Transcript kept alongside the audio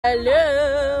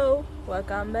Hello,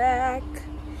 welcome back.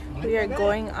 We are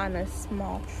going on a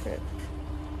small trip,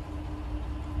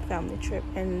 family trip,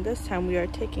 and this time we are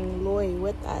taking Loy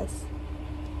with us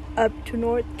up to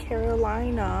North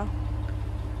Carolina.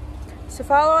 So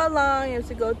follow along. You have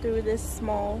to go through this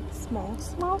small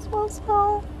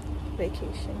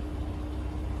vacation.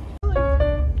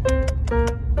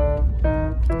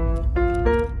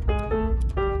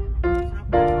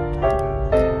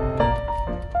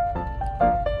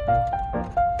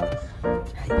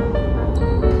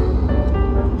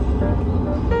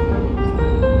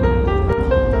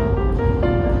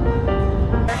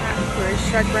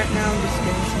 Right now, I'm just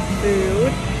getting some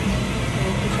food.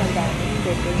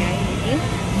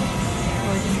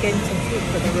 We're just getting some food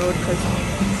for the road because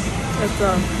it's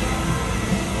a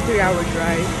 3-hour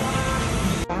drive.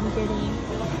 I'm getting.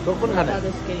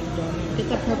 Father's getting done. Get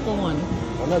the purple one.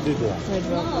 Red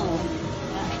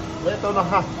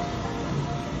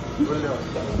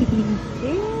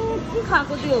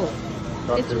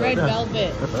velvet. It's red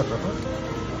velvet.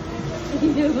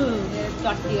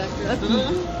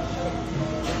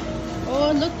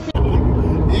 Oh, look.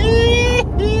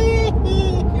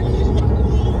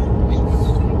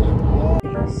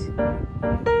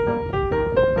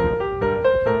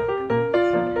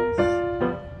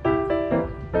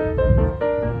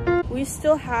 We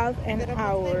still have an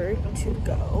hour to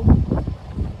go.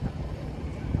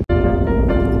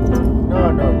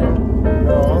 No.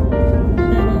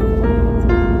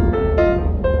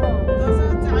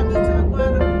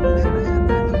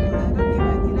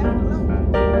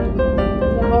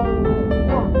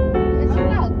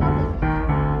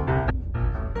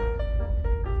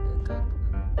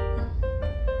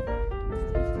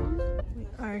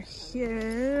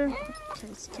 Here, you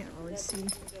guys can't really see.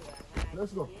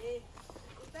 Let's go.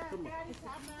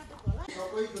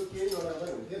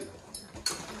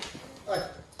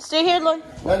 Stay here, Lloyd.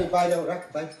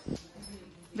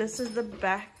 This is the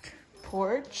back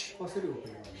porch. I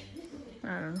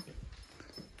don't know.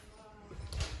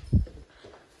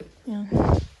 Yeah.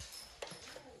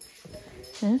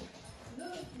 Hmm?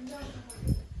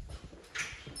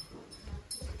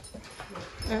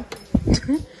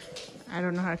 I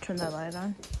don't know how to turn that light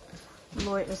on.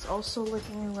 Lloyd is also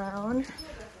looking around.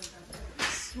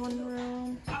 This one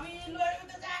room.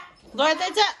 Lloyd,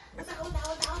 that's it.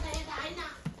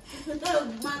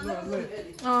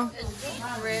 Oh,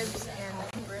 ribs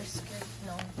and brisket.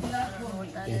 No, I don't know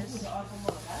what that is.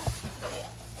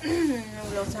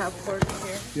 We also have pork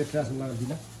here.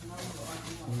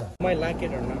 Might like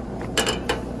it or not.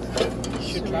 You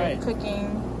should try it.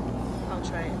 Cooking. I'll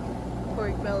try it.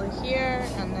 Pork belly here,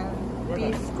 and then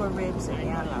beef or ribs and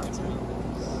yeah, allowed to.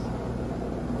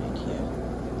 Right here.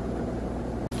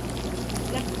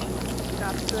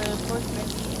 Got the pork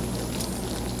belly.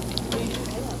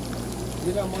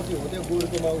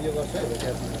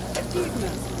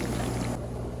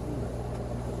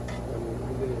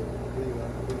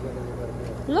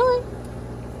 Look,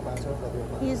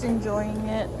 he's enjoying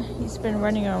it. He's been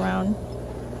running around.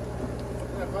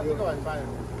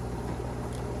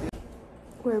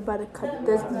 We're about to cut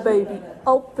this baby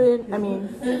open.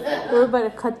 We're about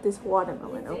to cut this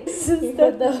watermelon open.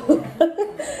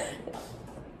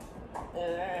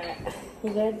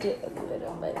 You gotta do a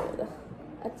little by little.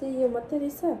 I tell you, what did he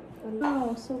say?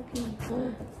 Oh, so cute.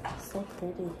 So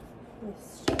pretty.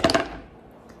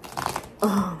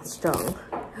 Oh, strong.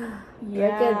 Yeah.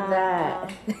 Look at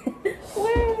that.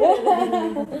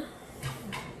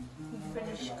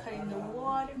 Finished cutting the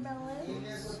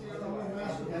watermelons.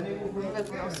 Look,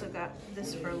 we also got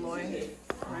this for Lloyd.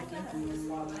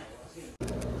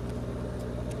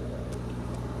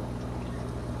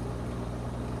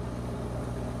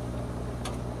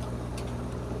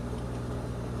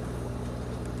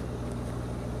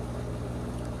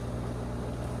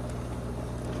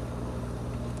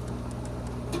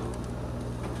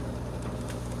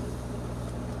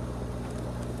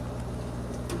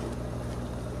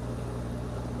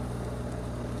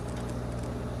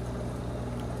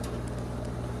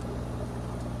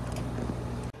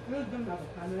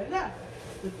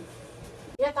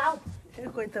 Yeah, tao.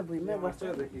 You're going to be my boss.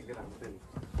 You're gonna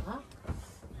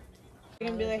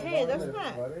be like, hey, that's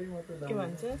not. Come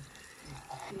on, sis.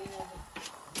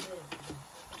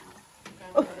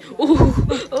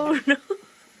 Oh no.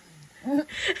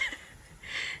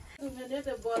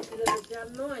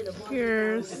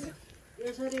 Here's.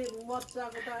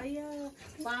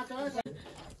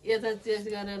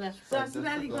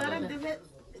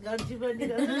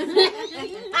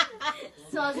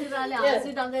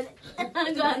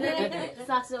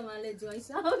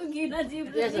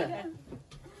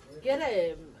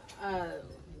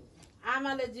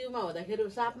 आमाले जिउमा हुँदाखेरि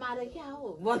shop मारे क्या हो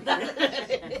भन्दा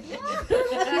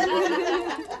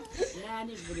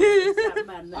नानी बुढी shop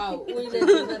मार्न उहिले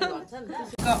जुन भन्छ नि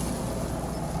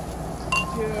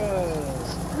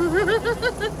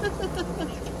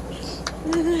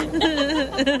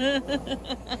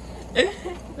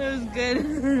That was good.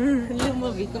 Yo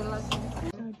movie को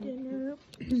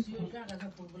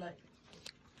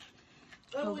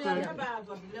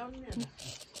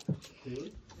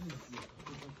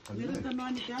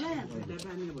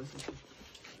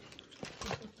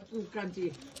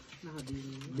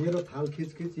मेरो थाल खिच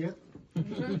खिच यहाँ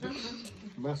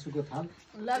मासुको थाल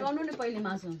लगाउनु नि पहिले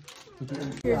मासु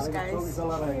Cheers, guys.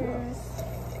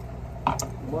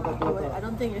 I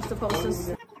don't think you're supposed to.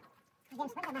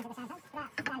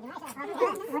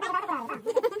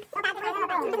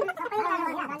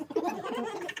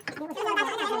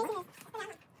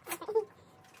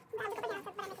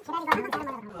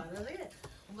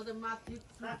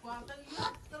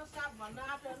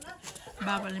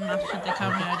 Baba mashed the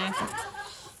camera.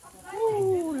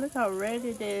 Ooh, look how red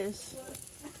it is.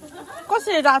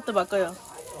 कसरी रातो भएको यो?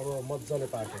 अब मज्जाले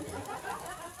पाकेको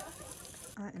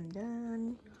I am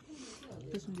done.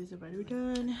 This one is already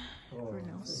done. Everyone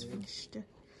else finished.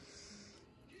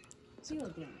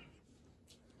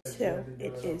 So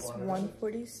it is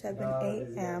 1:47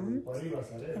 a.m.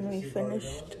 and we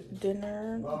finished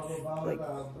dinner like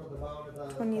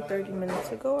 20-30 minutes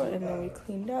ago, and then we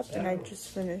cleaned up, and I just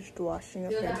finished washing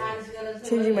up and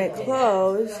changing my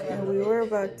clothes, and we were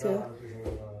about to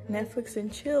Netflix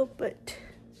and chill, but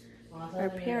our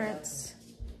parents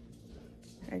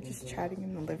are just chatting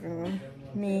in the living room.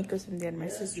 Me, Kusimdi, and my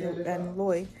sister and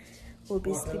Loy will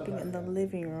be sleeping in the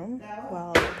living room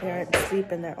while our parents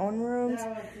sleep in their own rooms,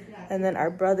 and then our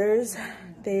brothers,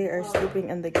 they are sleeping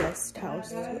in the guest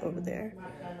house over there,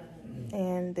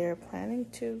 and they're planning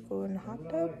to go in a hot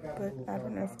tub, but I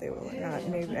don't know if they will or not.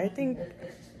 Maybe I think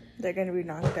they're gonna be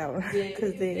knocked out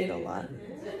because they ate a lot,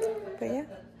 but yeah.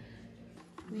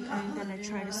 I'm gonna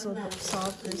try to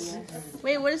solve this.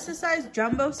 Wait, what is the size?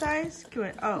 Jumbo size?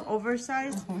 Oh,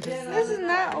 oversized? This is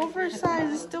not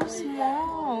oversized, it's still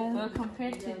small. Well,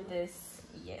 compared to this,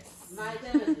 yes.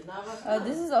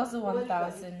 This is also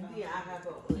 1,000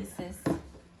 pieces.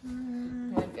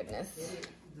 My goodness.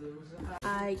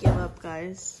 I give up,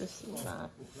 guys. This is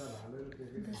not.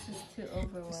 This is too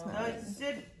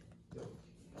overwhelming.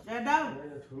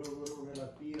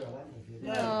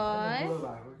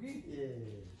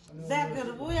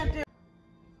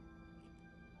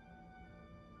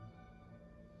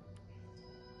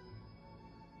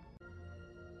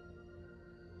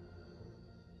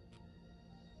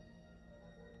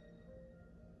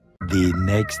 The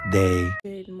next day.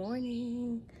 Good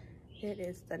morning. It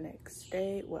is the next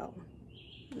day. Well,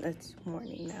 it's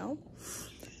morning now.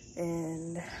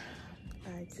 And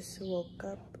I just woke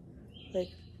up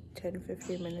like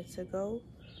 10-15 minutes ago.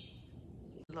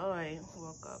 Loy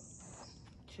woke up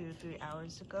 2-3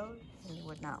 hours ago and he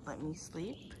would not let me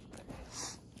sleep.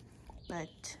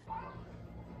 But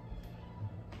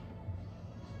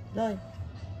Loy.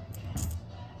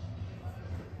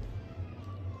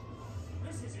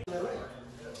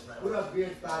 Our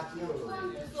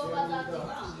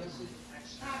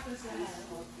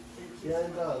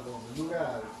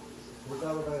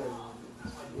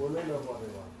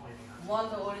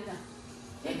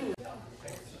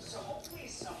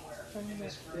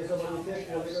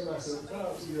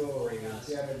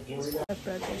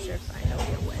brothers are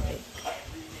finally awake.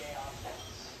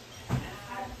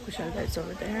 Kushal's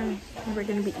over there. We're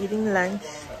gonna be eating lunch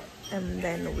and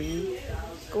then we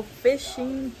go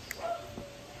fishing.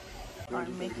 Are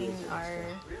making our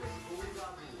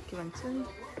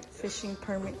fishing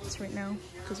permits right now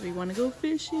because we want to go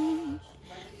fishing,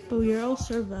 but we are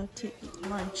also about to eat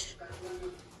lunch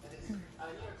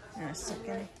in a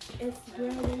second. It's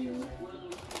ready.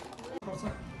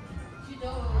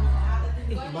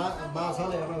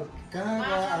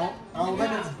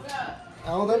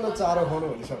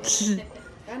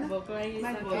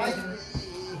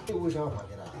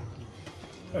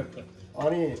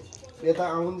 यता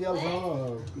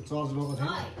आउन्जेलसम्म church गएको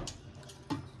थिएन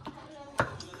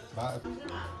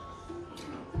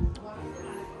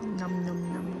Num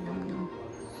num num num num.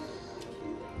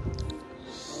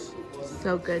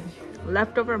 So good.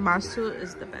 Leftover masu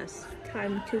is the best.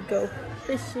 Time to go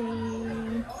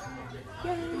fishing.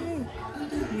 Yay!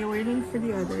 We're waiting for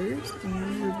the others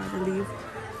and we're about to leave.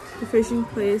 The fishing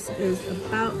place is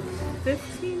about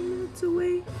 15 minutes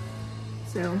away.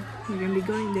 So we're gonna be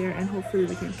going there and hopefully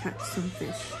we can catch some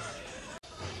fish.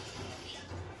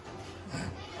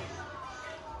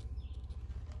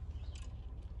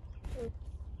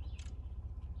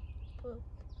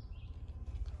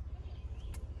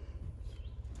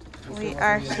 We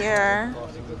are here.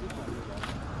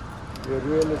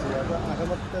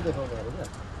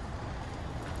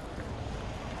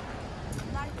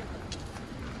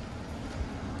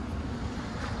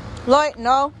 Lloyd,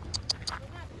 no.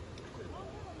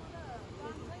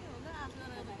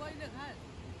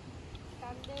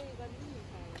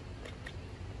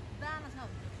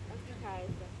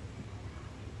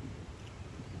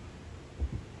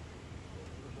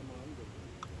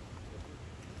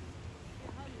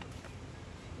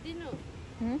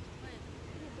 Hmm?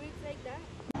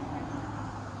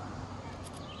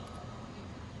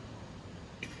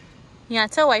 Yeah,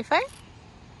 it's a Wi-Fi.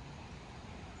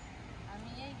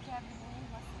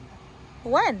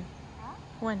 When?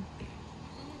 When?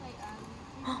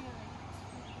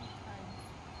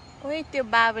 Wait, त्यो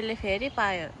बाबाले फेरि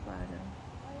पायो.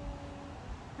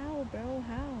 How, bro?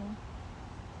 How?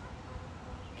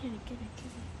 Get it.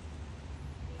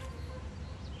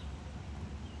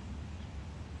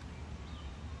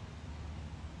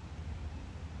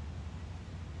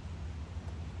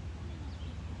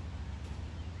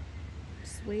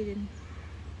 Just waiting.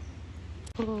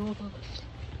 Oh.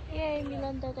 Yay,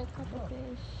 Milan got a couple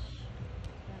fish.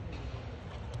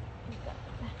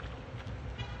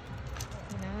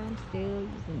 And I'm still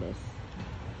using this.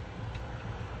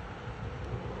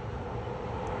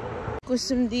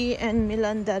 Kusumdi and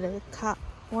Milan caught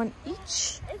one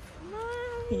each. It's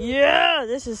mine. Yeah,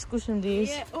 this is Kusumdi's.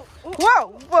 Yeah. Oh.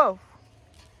 Whoa.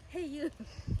 Hey, you.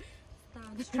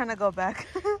 Just trying to go back.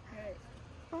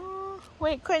 Oh,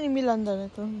 wait, quite Milan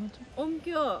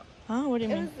Omkyo. Huh? What do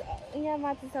you mean?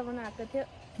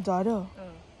 Dada.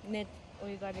 Net.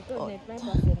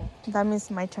 That means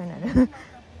my turn.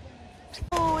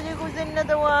 Oh, there goes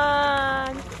another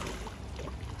one.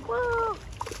 Whoa.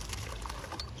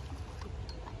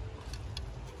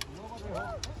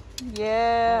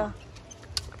 Yeah.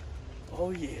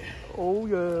 Oh yeah. Oh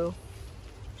yeah.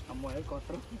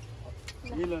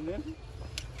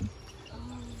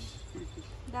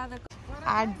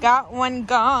 I got one,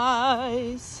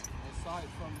 guys. I saw it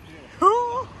from here.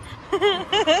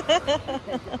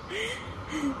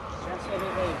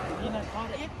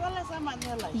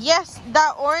 Yes,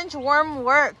 that orange worm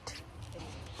worked.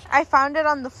 I found it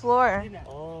on the floor.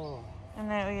 Oh,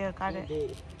 And I got it.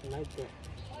 like that.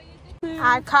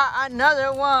 I caught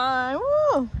another one.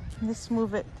 Woo! Let's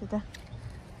move it to the.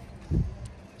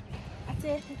 That's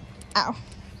it. Ow.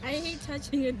 I hate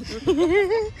touching it.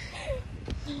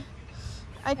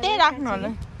 I terak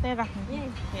no.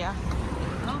 Yeah.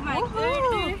 Oh my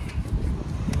goodness.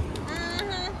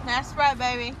 That's right,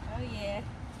 baby. Oh yeah.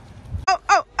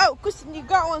 Oh! Kusin, you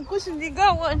got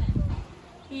one.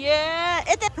 Yeah.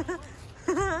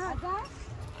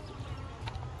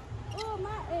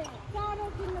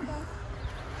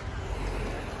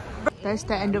 That's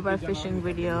the end of our fishing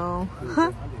video.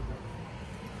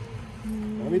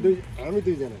 हामी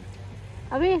दुईजना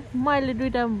अबे मैले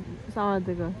दुईटा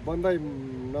समातेको बन्दै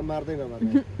नमार्दै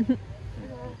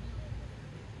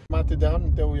माथि देखाउनु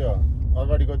त्यो उयो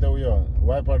अगाडिको त्यो उयो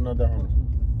वाइपर नदेखाउनु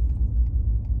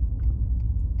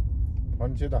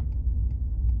भन्छ त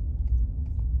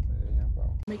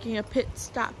Making a pit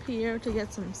stop here to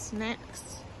get some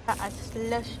snacks. A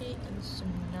slushy and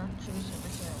some nachos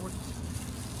over here with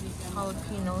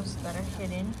jalapenos that are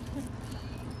hidden.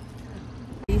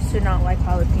 I used to not like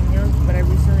jalapenos, but I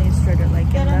recently started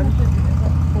liking them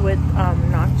with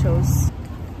nachos.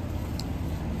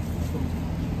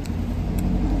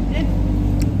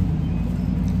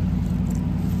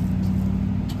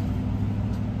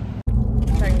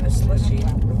 Trying the slushy.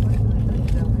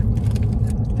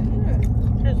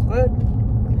 It's good.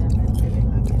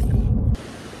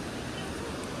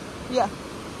 Yeah.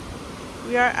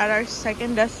 We are at our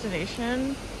second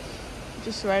destination.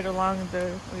 Just right along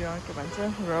the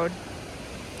road.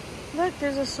 Look,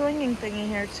 there's a swinging thing in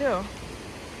here too.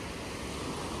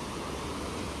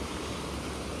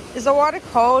 Is the water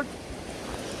cold?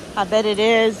 I bet it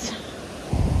is.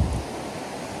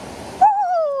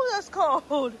 Oh, that's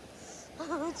cold.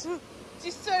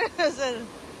 Just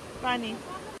funny.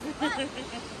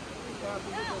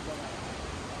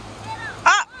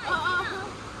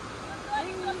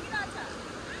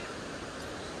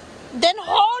 Then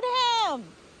hold him.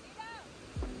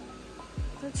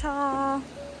 Ta-cha.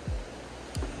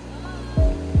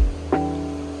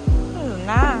 Oh,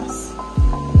 nice.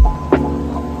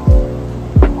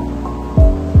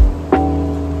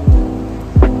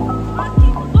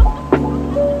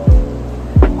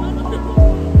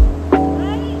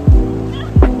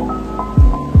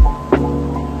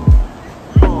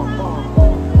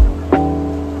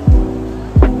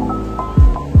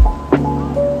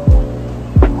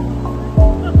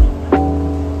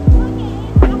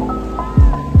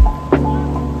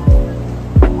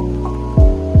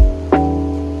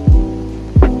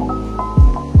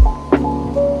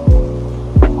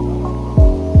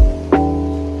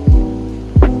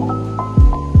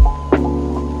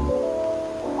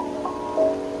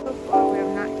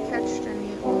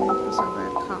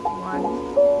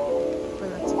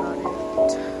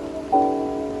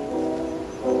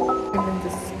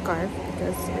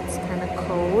 because it's kind of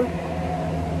cold.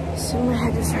 So my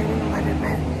head is hurting a little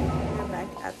bit. We're back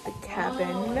at the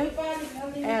cabin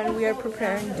and we are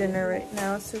preparing dinner right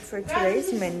now. So for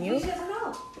today's menu,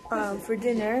 for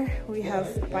dinner we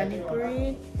have pani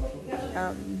puri,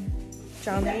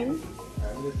 chow mein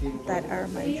that our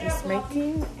mom is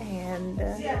making, and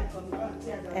yeah,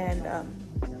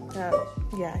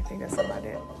 I think that's about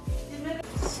it.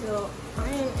 So I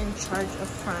am in charge of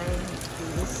frying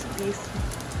these beef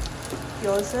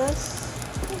gyozas.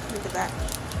 Look at that.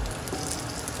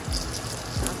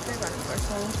 After I got it first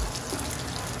one.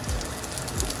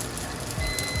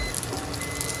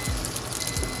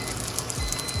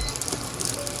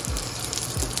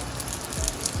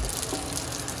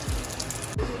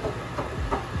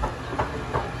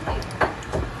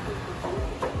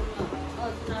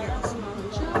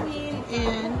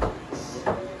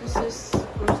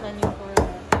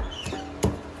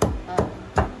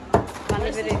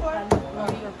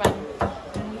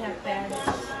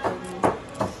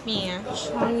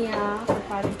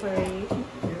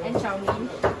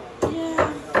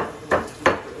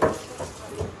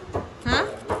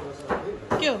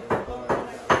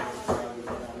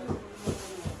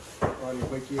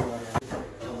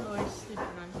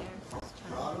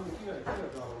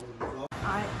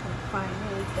 I am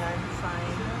finally done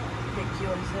frying the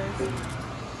gyozas.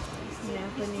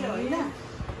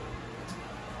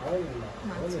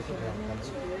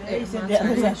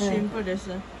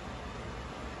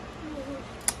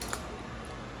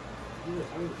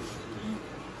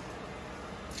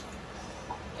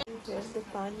 There's the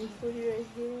pani puri right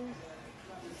here.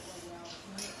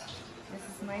 This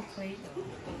is my plate.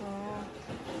 Oh.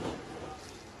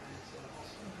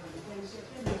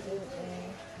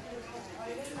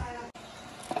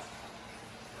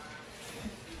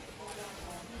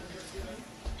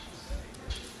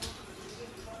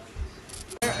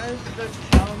 There is the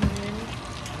chow mein.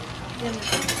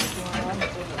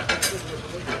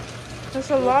 That's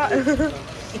a lot.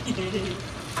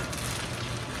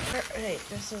 Alright,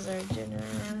 this is our dinner.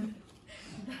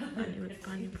 With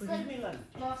pani puri.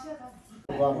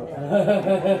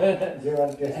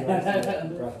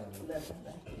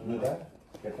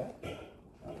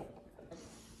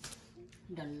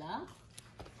 Dalla.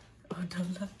 Oh,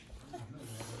 dalla.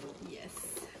 Yes.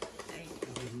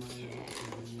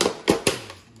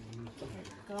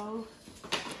 Go.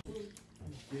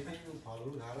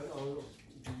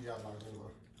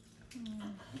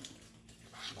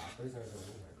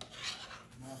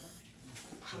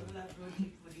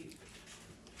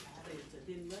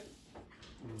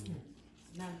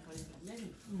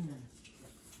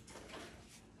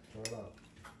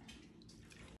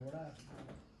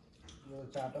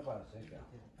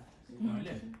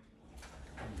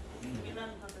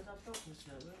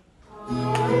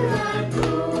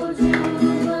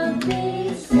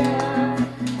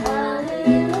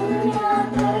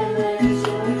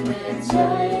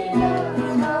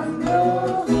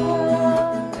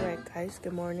 Alright guys,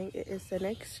 good morning. It is the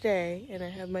next day and I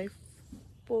have my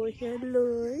boyfriend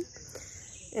Lloyd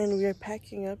and we are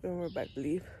packing up and we're about to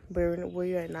leave, but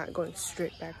we are not going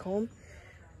straight back home.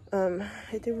 I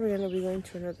think we're gonna be going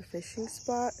to another fishing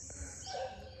spot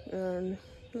and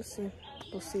we'll see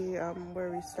where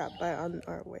we stop by on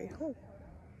our way home.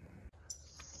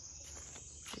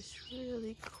 It's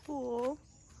really cool,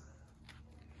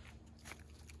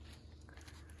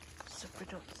 so we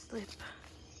don't slip.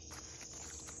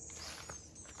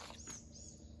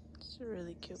 It's a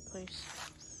really cute place.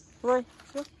 Roy,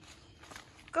 go.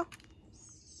 Go.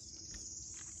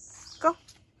 Go.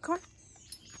 Come on.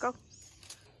 Go.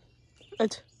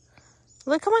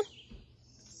 Look, come on.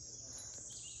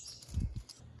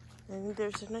 And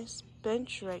there's a nice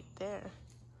bench right there.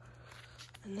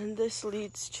 And then this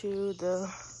leads to the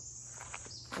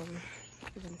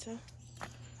Venta.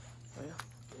 Oh yeah.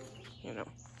 You know.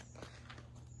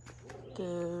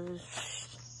 The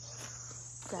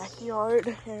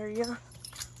backyard area.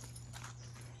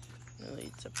 It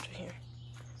leads up to here.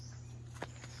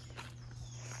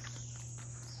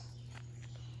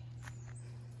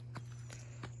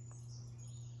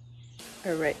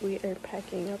 Alright, we are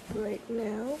packing up right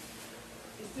now.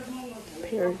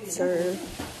 Parents are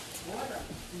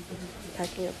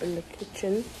packing up in the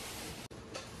kitchen.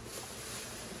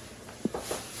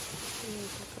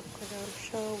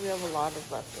 Show. We have a lot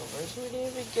of leftovers. We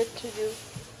didn't even get to do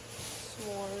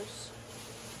s'mores.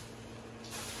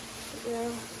 But yeah,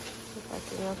 we're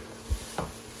packing up.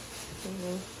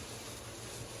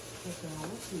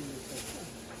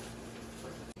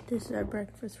 This is our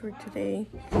breakfast for today.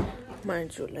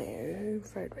 Mine's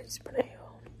fried rice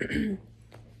panejo.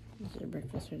 This is our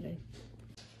breakfast for today.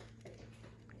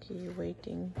 Cherokee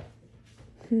waiting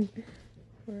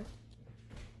for.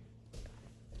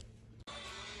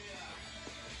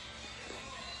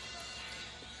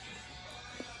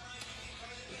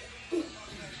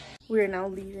 We're now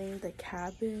leaving the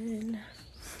cabin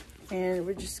and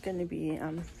we're just gonna be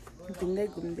Gumbe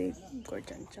Gumbe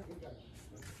Gorjancha.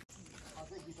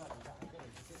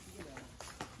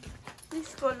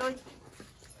 Let's go, Lloyd.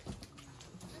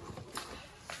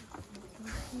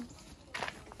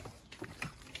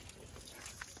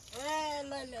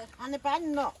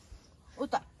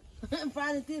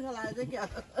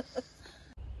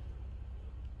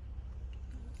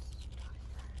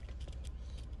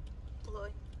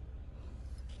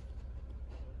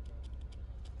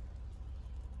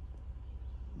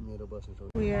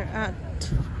 We are at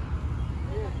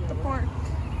the park.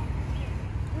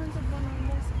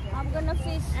 I'm gonna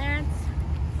fish and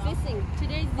fishing.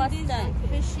 Today's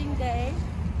fishing day.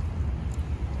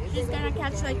 She's gonna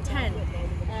catch like 10.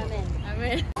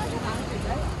 Amen.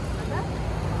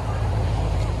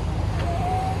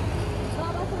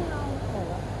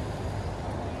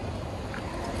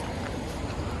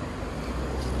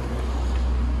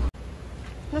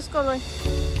 Let's go, Lloyd.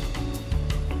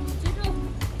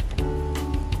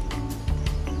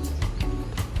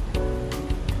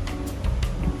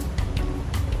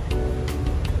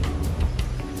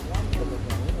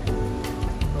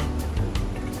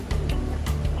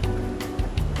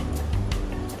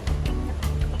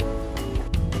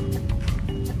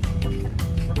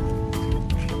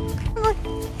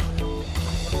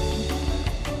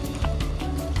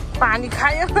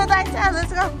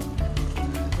 Let's go.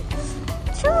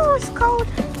 Choo, it's cold.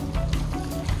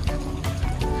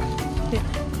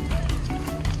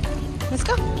 Let's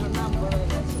go.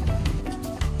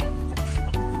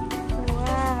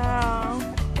 Wow.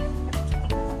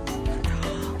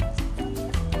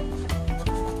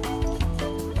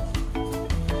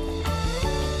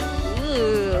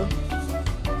 Ooh.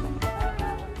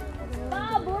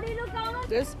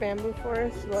 This bamboo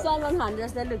forest. It's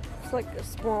like a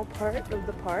small part of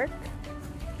the park.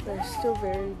 They're still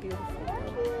very beautiful.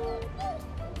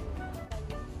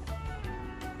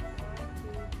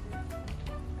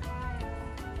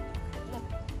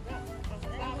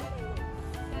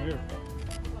 Here.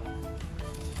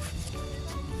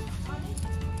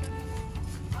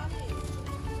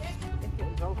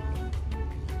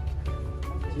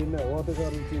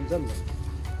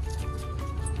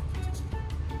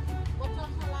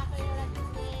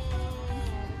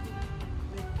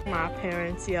 My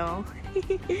parents, y'all.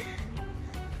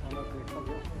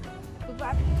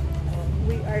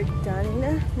 We are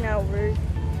done. Now we're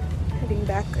heading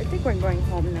back. I think we're going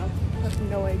home now. I have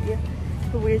no idea.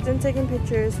 But we're done taking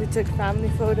pictures. We took family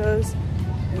photos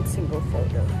and single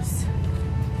photos.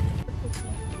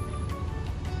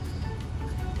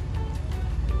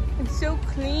 It's so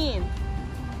clean.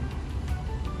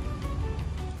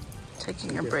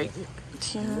 Taking a break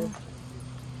here.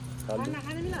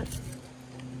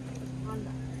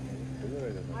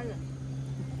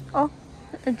 Oh,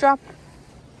 it dropped.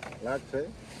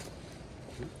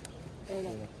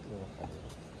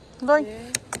 Lloyd.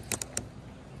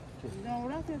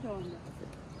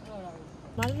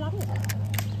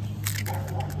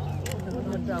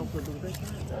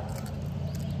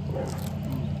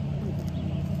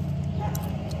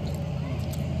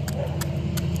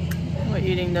 We're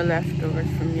eating the leftovers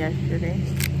from yesterday.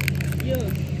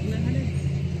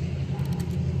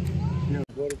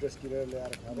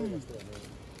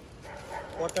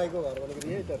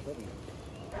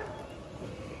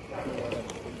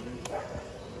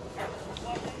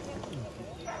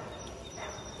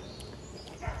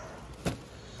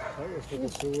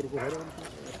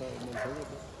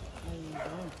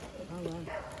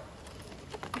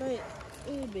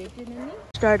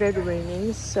 Started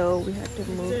raining, so we had to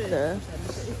move the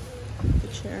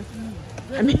chair.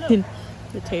 I mean,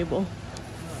 the table.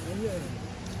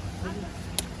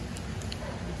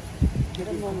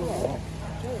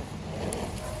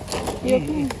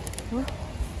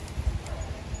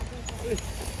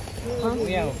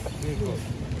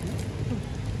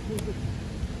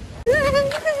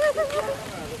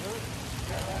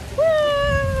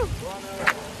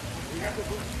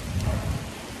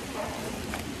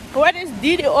 What is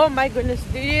Didi? Oh my goodness,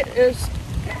 Didi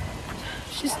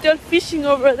she's still fishing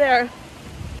over there.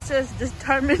 It says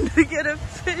determined to get a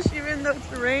fish even though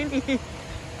it's raining.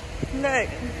 Look.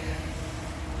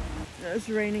 It's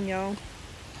raining, y'all.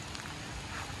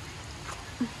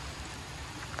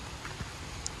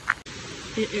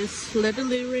 It is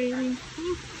literally raining.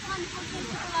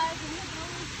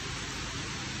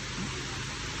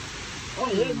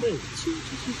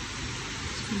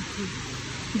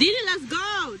 Didi, let's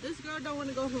go. This girl don't want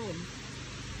to go home.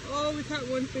 Oh, we caught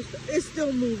one fish. It's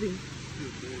still moving.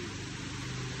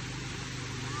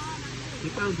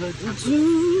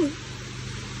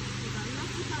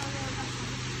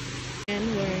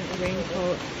 And wearing a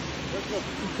raincoat.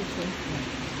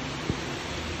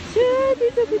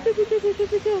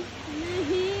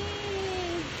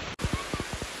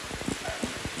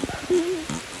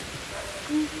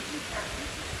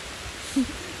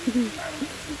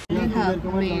 Have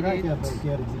made it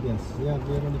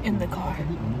in the car.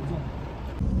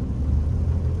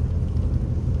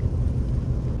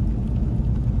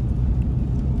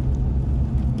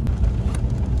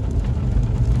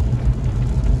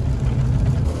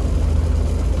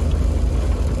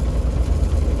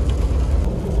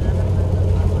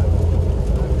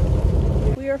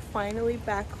 We are finally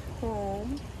back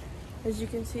home. As you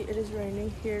can see, it is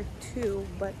raining here too,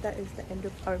 but that is the end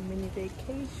of our mini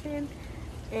vacation,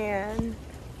 and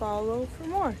follow for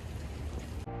more.